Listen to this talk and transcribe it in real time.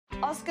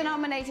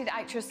Oscar-nominated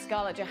actress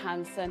Scarlett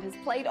Johansson has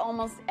played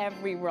almost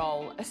every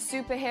role. A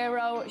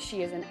superhero,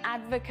 she is an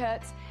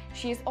advocate,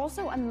 she is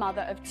also a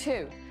mother of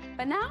two.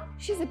 But now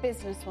she's a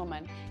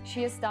businesswoman.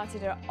 She has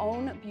started her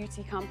own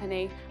beauty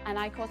company, and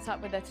I caught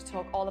up with her to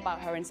talk all about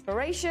her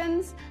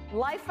inspirations,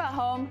 life at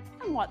home,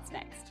 and what's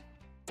next.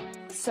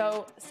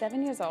 So,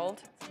 7 years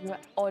old, you were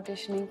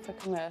auditioning for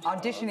commercials.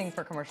 Auditioning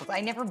for commercials.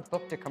 I never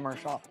booked a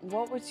commercial.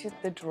 What was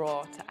the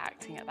draw to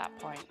acting at that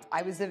point?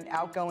 I was an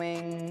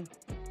outgoing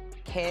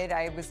kid.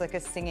 I was like a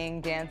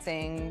singing,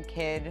 dancing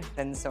kid.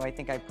 And so I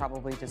think I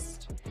probably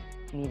just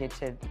needed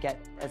to get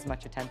as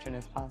much attention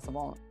as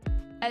possible.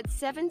 At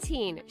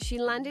 17, she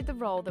landed the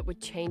role that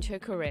would change her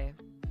career.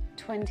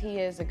 20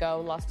 years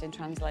ago, Lost in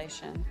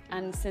Translation.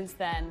 And since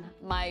then,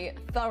 my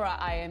thorough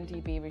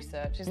IMDb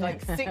research is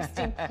like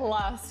 60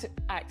 plus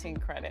acting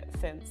credits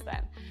since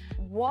then.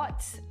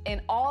 What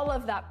in all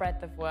of that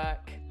breadth of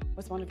work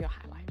was one of your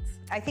highlights?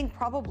 I think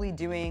probably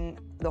doing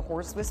The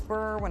Horse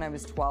Whisperer when I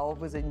was 12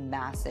 was a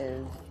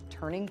massive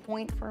turning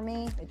point for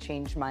me. It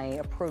changed my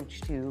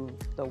approach to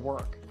the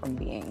work from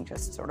being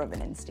just sort of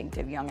an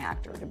instinctive young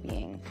actor to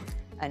being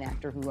an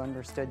actor who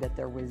understood that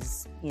there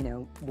was,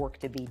 work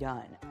to be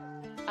done.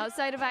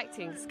 Outside of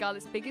acting,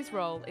 Scarlett's biggest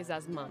role is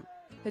as mum.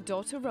 Her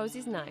daughter Rose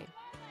is 9,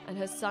 and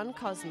her son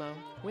Cosmo,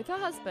 with her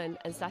husband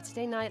and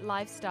Saturday Night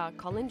Live star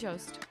Colin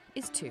Jost,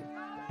 is 2.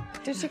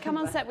 Does she come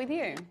on set with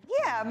you?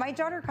 Yeah, my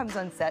daughter comes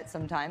on set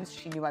sometimes.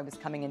 She knew I was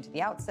coming into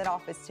the outset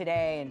office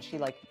today,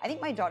 and I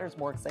think my daughter's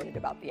more excited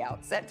about the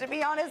outset, to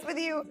be honest with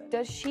you.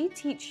 Does she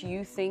teach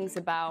you things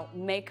about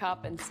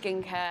makeup and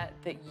skincare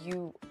that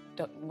you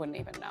wouldn't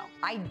even know?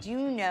 I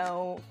do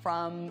know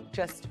from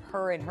just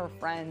her and her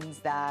friends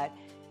that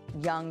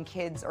young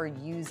kids are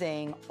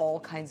using all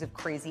kinds of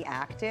crazy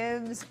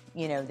actives.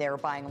 They're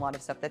buying a lot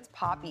of stuff that's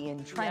poppy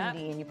and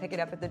trendy, and you pick it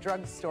up at the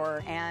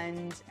drugstore.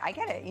 And I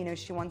get it.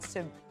 She wants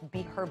to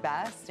be her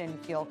best and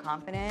feel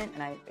confident.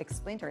 And I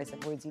explained to her, I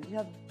said, Rose, you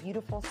have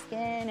beautiful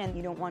skin, and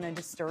you don't want to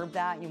disturb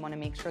that. You want to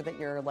make sure that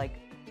you're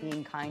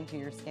being kind to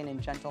your skin and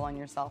gentle on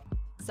yourself.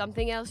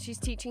 Something else she's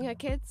teaching her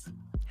kids?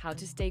 How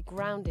to stay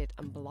grounded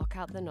and block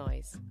out the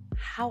noise.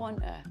 How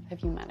on earth have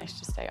you managed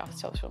to stay off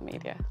social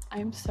media? I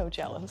am so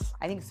jealous.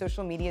 I think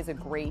social media is a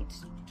great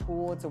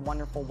tool. It's a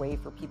wonderful way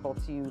for people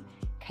to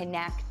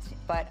connect.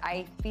 But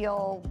I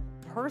feel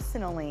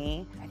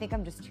personally, I think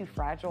I'm just too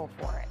fragile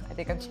for it. I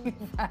think I'm too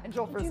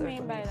fragile for social media. What do you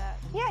mean by that?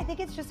 Yeah, I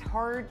think it's just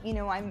hard.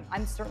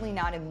 I'm certainly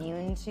not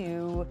immune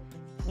to,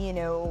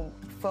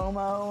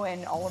 FOMO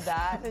and all of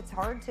that. It's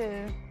hard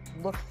to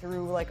look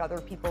through other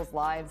people's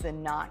lives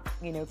and not,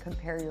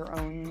 compare your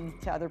own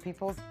to other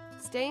people's.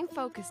 Staying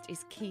focused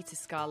is key to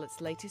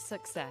Scarlett's latest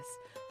success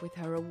with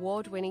her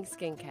award-winning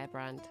skincare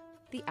brand,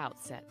 The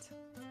Outset.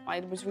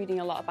 I was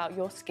reading a lot about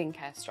your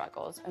skincare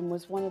struggles and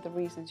was one of the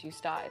reasons you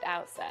started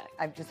Outset.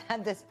 I've just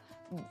had this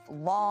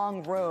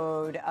long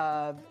road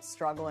of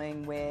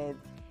struggling with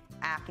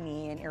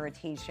acne and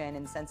irritation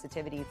and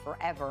sensitivity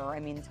forever.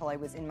 Until I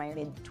was in my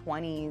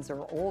mid-20s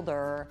or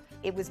older.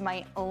 It was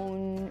my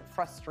own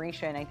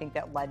frustration, I think,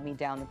 that led me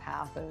down the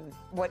path of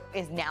what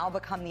is now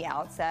become The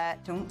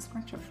Outset. Don't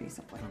scratch your face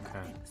up like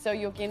that. So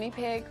your guinea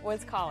pig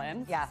was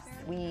Colin? Yes,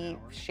 we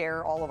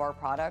share all of our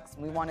products.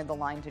 We wanted the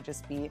line to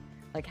just be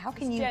how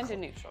can you... Gender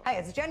neutral. Hey,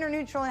 it's gender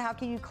neutral, and how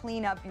can you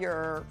clean up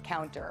your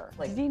counter?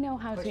 Does he know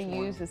how to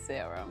use the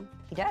serum?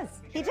 He does.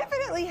 He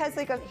definitely has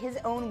his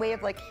own way of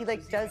he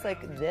does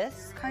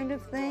this kind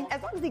of thing.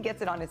 As long as he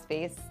gets it on his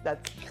face,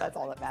 that's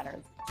all that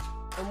matters.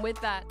 And with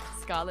that,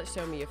 Scarlett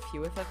showed me a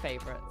few of her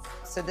favorites.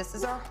 So this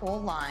is our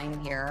whole line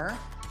here.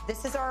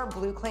 This is our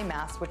blue clay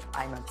mask, which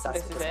I'm obsessed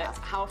with. This is it.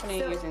 How often are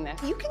you using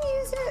this? You can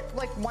use it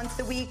once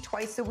a week,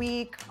 twice a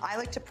week. I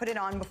like to put it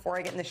on before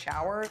I get in the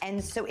shower.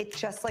 And so it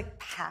just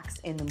packs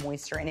in the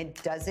moisture, and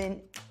it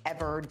doesn't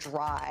ever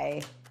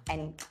dry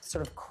and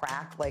sort of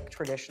crack like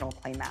traditional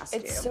clay masks do.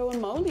 It's so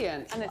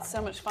emollient, and it's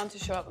so much fun to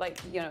show up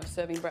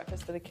serving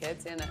breakfast for the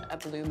kids in a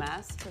blue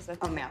mask.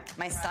 Oh man,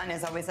 my son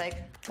is always like,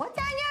 "What's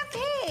on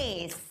your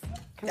face?"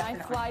 Can I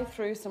fly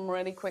through some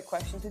really quick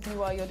questions with you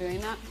while you're doing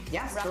that?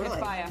 Yes, Rapid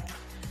totally. fire.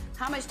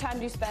 How much time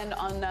do you spend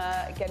on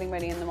getting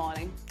ready in the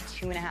morning?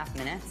 2.5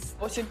 minutes.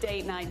 What's your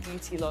date night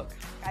beauty look?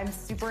 I'm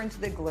super into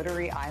the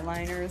glittery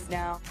eyeliners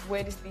now.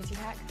 Weirdest beauty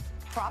hack?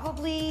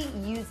 Probably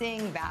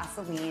using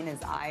Vaseline as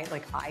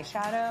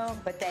eyeshadow,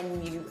 but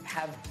then you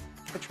have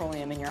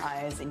petroleum in your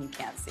eyes and you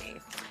can't see.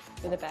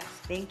 You're the best.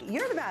 Thank you.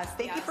 You're the best.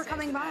 Thank you for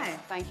coming by.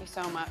 Thank you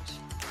so much.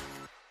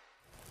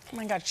 Oh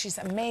my God, she's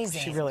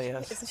amazing. She really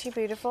is. Isn't she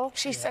beautiful?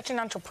 She's such an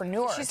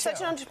entrepreneur. She's such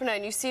an entrepreneur,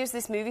 and you see her as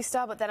this movie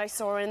star, but then I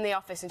saw her in the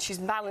office, and she's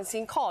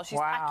balancing calls. She's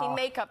packing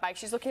makeup bags.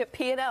 She's looking at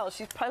P&L.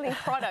 She's pulling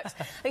products.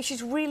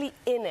 She's really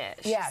in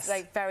it.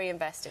 She's very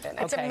invested in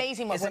it. It's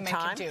amazing what women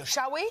can do.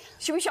 Shall we?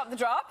 Should we shop the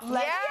drop?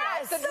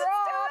 Yes, the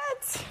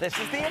drop. This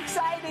is the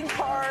exciting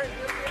part.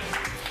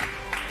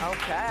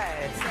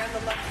 Okay. Turn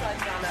the left side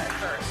down at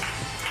first.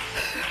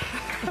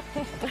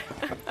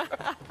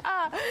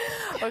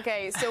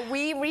 Okay, so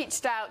we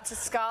reached out to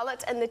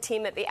Scarlett and the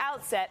team at the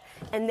outset,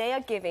 and they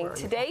are giving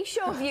Today's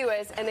Show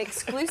viewers an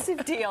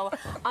exclusive deal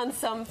on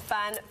some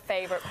fan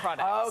favorite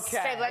products.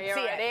 Okay, let's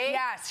see it.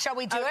 Yes, shall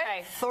we do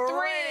it?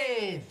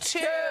 3, 2,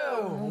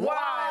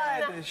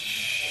 1.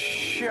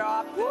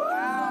 Shop.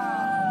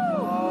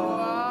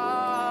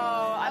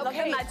 I love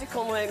the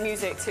magical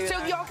music too. So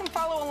y'all can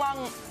follow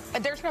along.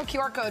 There's no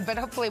QR code, but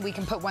hopefully we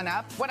can put one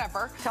up.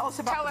 Whatever. Tell us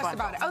about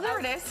it. Oh, there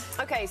it is.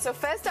 Okay, so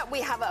first up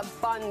we have a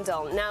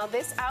bundle. Now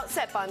this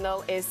outset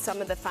bundle is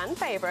some of the fan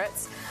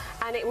favorites,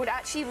 and it would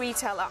actually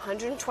retail at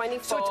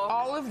 $124. So it's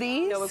all of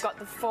these? No, we've got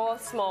the 4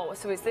 small ones.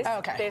 So it's this,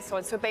 this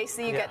one. So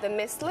basically you get the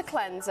micellar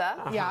cleanser,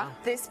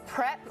 this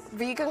prep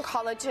vegan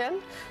collagen,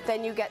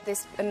 then you get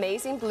this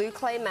amazing blue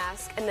clay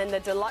mask, and then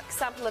the deluxe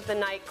sample of the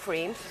night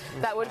cream.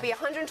 That would be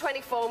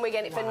 $124, and we're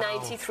getting it for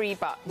 $93.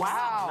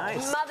 Wow.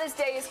 Nice. Mother's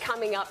Day is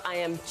coming up, I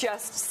am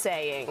just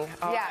saying.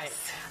 All right.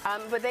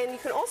 But then you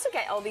can also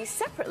get all these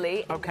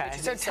separately. Okay.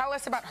 So tell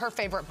us about her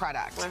favorite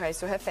product. Okay,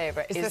 so her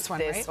favorite is this one,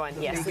 This one,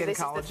 yes. Vegan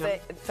so this collagen.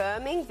 is the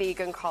firming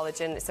vegan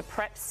collagen. It's a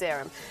prep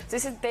serum. So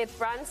this is, the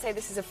brand say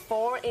this is a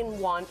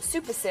 4-in-1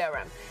 super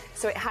serum.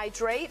 So it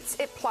hydrates,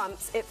 it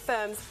plumps, it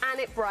firms, and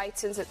it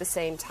brightens at the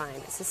same time.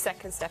 It's the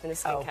second step in the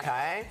skincare.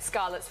 Okay.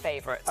 Scarlett's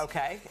favorite.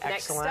 Okay,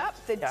 excellent. Next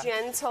up, the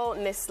Gentle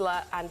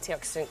Micellar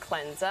Antioxidant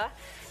Cleanser.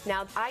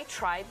 Now, I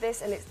tried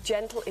this, and it's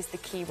gentle is the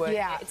key word.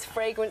 Yeah. It's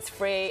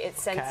fragrance-free,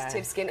 it's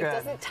sensitive skin. good. It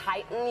doesn't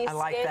tighten your I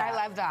like skin. that. I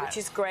love that. Which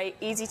is great,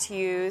 easy to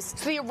use.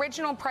 So the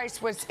original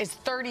price is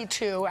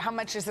 $32. How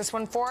much is this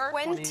one for?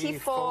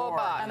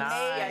 $24.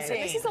 Nice. So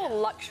this is all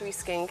luxury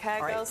skincare,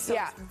 girls. So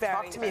it's very,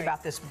 Talk to me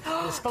about this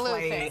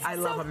clay. thing. I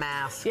love a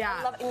mask. Yeah.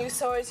 I love it. And you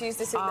saw us use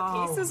this in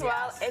the piece as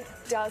well. yes. It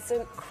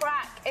doesn't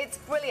crack. It's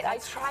brilliant. I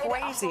tried it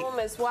crazy. at home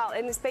as well.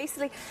 And it's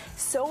basically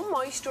so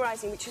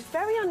moisturizing, which is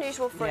very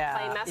unusual for a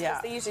clay mask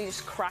because they usually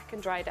just crack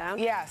and dry down.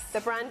 Yes.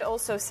 The brand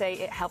also say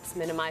it helps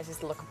minimizes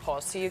the look of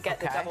pores. So you get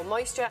the double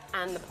moisture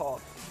and the pore.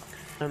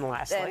 And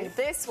lastly, Then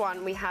this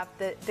one, we have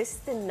this is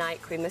the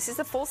night cream. This is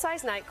the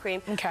full-size night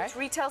cream, which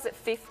retails at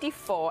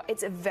 $54.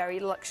 It's a very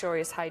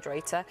luxurious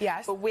hydrator.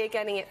 Yes. But we're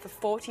getting it for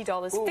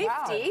 $40.50.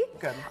 wow.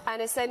 Good.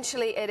 And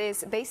essentially, it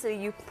is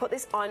basically you put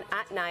this on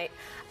at night,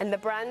 and the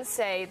brands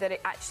say that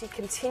it actually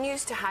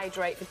continues to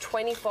hydrate for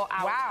 24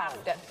 hours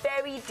after.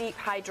 Very deep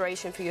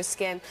hydration for your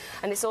skin,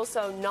 and it's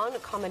also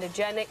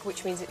non-comedogenic,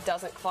 which means it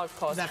doesn't clog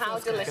pores. How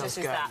delicious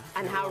is that?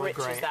 And how rich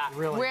is that?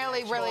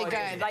 Really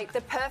good. Like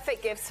the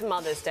perfect gift for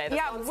Mother's Day.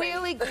 That's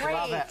really great.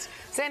 Love it.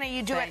 Zana,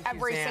 you do it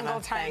every single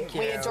time. Thank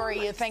you. We adore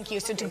you. Thank you.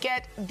 So to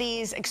get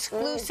these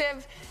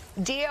exclusive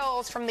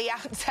deals from the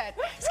outset,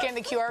 scan the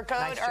QR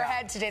code or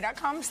head to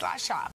today.com/shop.